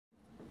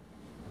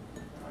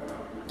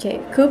Okay,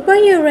 Cooper,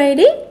 you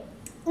ready?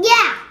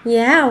 Yeah.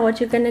 Yeah,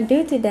 what you gonna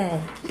do today?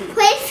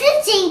 Play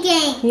fishing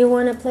game. You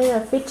wanna play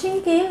a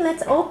fishing game?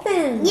 Let's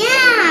open.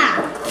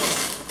 Yeah.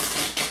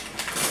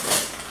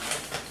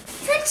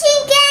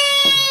 Fishing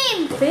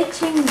game.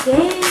 Fishing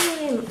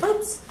game.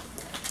 Oops.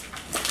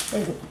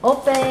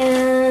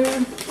 Open.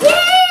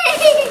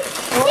 Yay!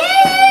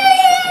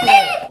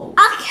 Yay!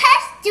 I'll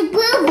catch the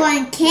blue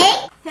one,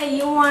 okay? Hey,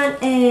 you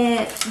want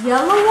a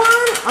yellow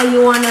one or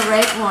you want a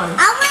red one?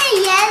 I want a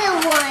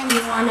yellow one. You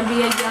wanna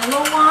be a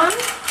yellow one?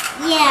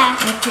 Yeah.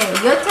 Okay,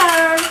 your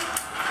turn.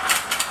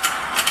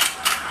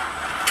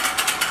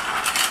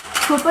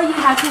 Cooper, you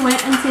have to wait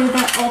until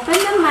they open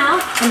the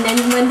mouth, and then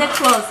when they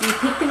close, you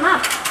pick them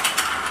up.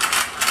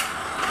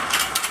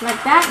 Like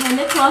that. When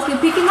they close, you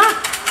pick him up.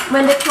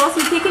 When they close,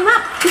 you pick him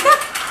up. Pick up.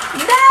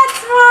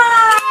 That's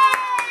right.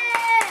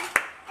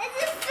 Yeah.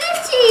 It's a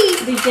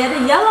fishy. You get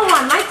a yellow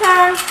one. My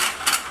turn.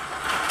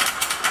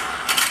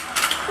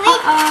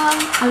 Wait.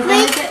 I'm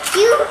gonna Wait. get.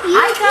 You.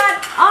 I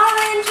got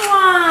orange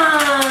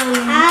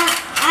one.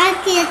 I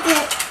get the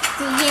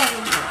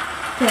yellow one.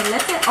 Okay,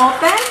 let it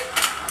open,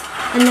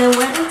 and then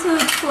wait until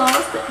it's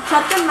closed.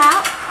 Shut the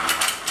mouth.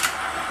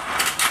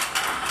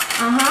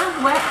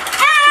 Wait.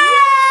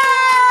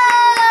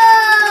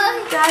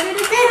 Got it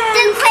again.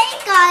 The plate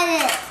got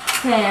it.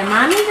 Okay,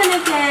 mommy's gonna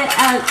get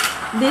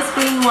this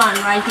green one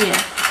right here.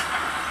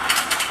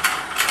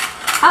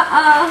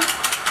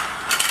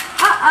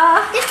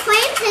 The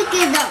plate picked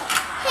it up.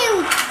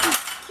 Hey,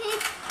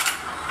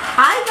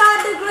 I got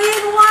the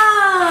green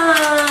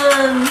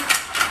one.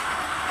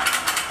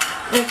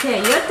 Okay,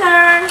 your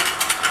turn.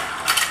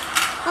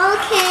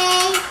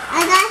 okay.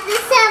 I got the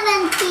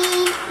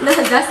 17. No,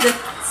 that's the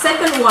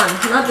second one,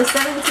 not the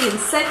 17.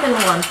 Second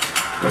one.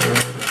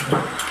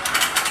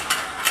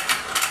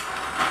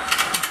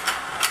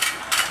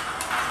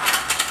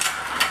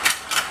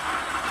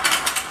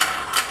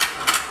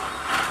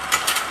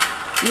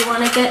 You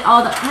want to get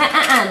all the...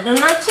 Do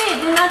not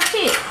cheat. Do not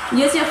cheat.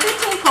 Use your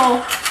fishing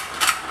pole.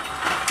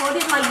 Hold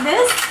it like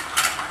this.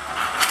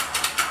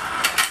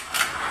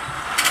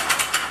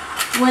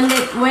 When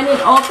it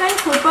opens,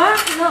 Cooper,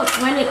 look.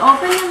 When it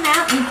opens the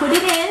mouth, you put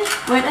it in.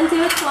 Wait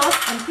until it closes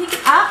and pick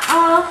it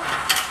up.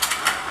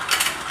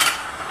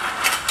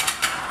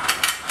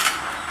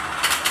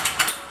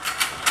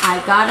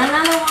 I got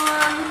another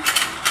one.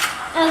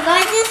 I got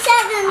the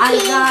 17. I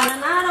got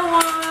another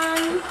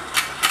one.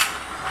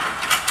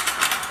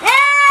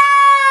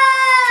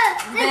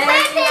 The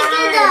plate picked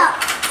it up.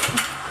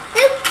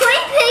 The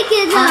plate picked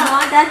it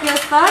up. That's your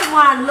third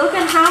one. Look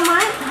at how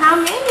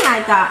many I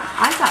got.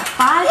 I got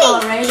 5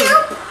 already.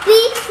 Don't be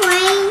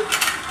plain.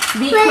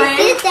 Be But plain.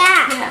 did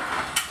that. Yeah.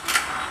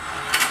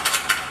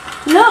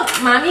 Look,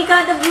 mommy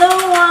got the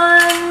blue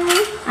one.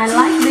 I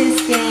like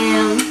this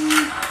game.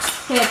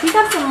 Okay, pick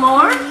up some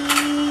more.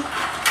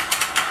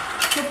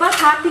 Cooper,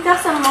 pick up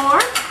some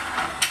more.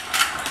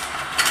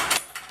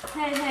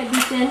 Hey, be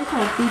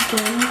gentle, be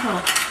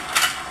gentle.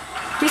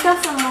 Pick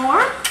up some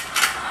more.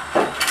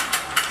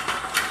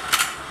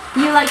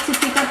 You like to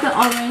pick up the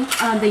orange,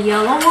 the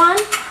yellow one?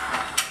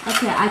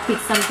 Okay, I pick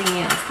something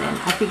else then.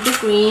 I pick the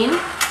green.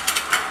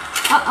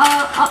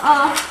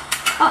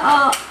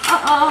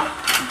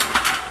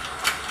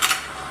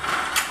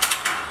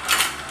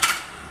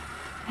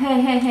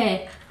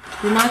 Hey.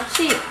 Do not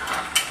cheat.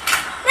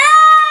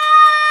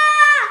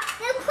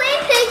 The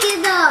plate picked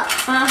it up.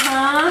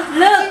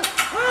 Look.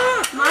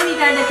 Mommy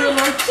got the green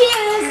one.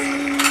 Cheers.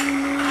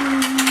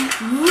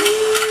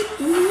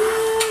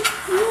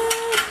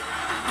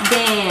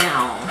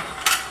 Down.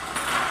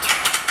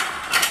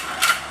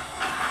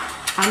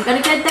 I'm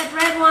gonna get that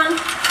red one.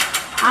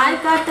 I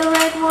got the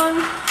red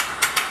one.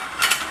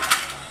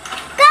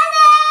 Got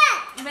it.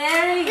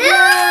 Very good.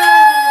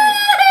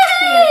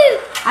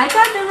 Here. I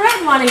got the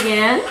red one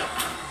again.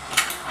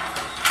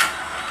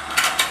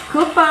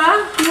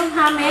 Cooper, look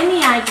how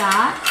many I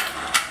got.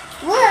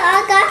 Well,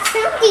 I got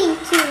something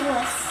to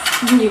us.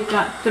 You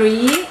got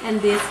 3,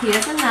 and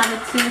here's another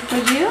 2 for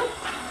you.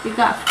 You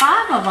got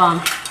 5 of them.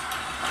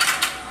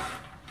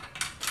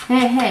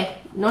 Hey,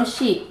 no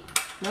cheat.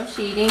 No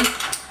cheating.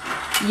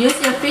 Use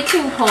your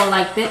fishing pole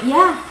like that.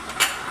 Yeah,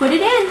 put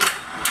it in.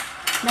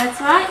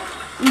 That's right.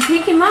 You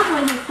pick him up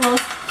when he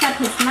shut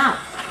his mouth.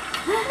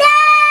 No!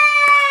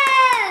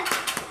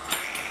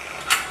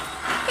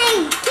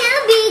 Hey, can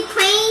be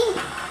clean?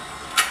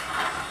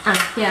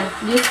 Here,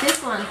 use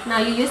this one. Now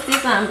you use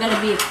this one. I'm gonna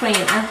be a crane.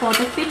 I hold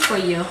the fish for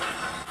you.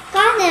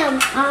 Got them.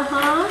 Look,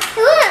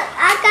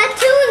 I got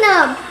 2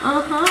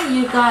 of them.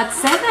 You got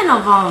 7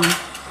 of them.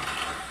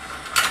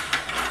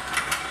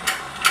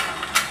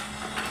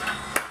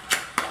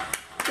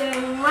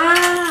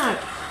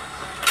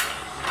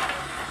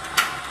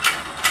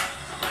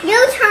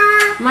 Your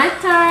turn. My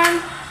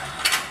turn.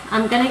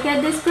 I'm gonna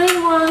get this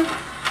green one.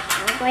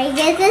 I'm going to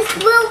get this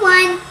blue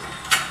one.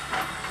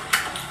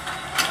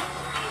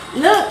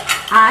 Look,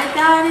 I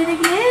got it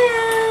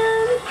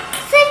again.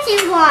 Such a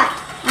what?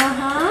 I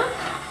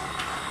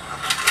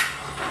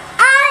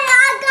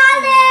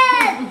got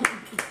it.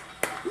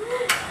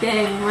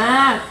 Dang,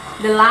 Mark.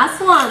 The last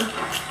one.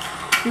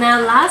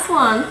 Now last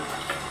one.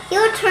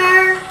 Your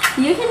turn.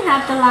 You can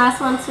have the last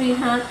one,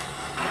 sweetheart.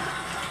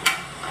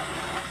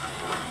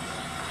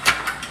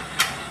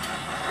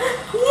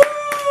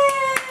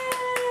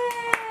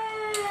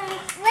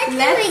 Let's do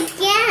it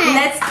again.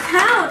 Let's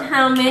count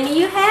how many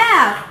you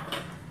have.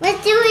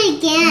 Let's do it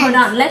again. Hold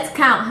on, let's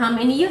count how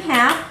many you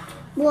have.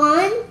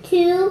 1,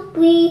 2,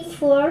 3,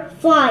 4,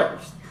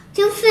 5.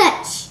 2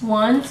 fish.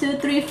 1, 2,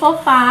 3, 4,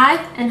 5.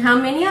 And how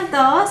many of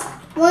those?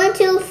 1,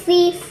 2,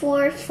 3,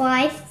 4,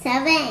 5,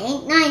 7,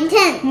 8, 9,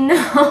 10.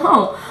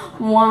 No.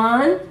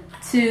 1,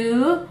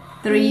 2,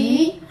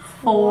 3,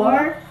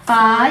 4,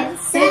 5,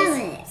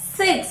 6.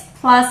 6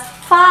 plus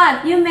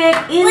 5. You make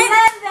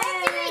 11.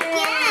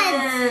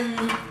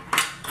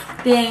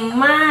เก่ง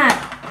มาก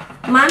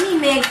Mommy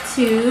make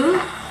 2,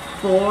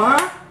 4,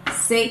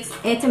 6,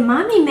 8. And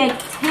Mommy make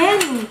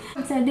 10.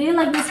 So do you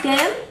like this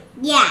game?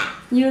 Yeah.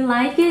 You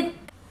like it?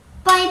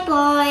 Bye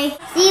bye.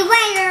 See you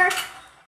later.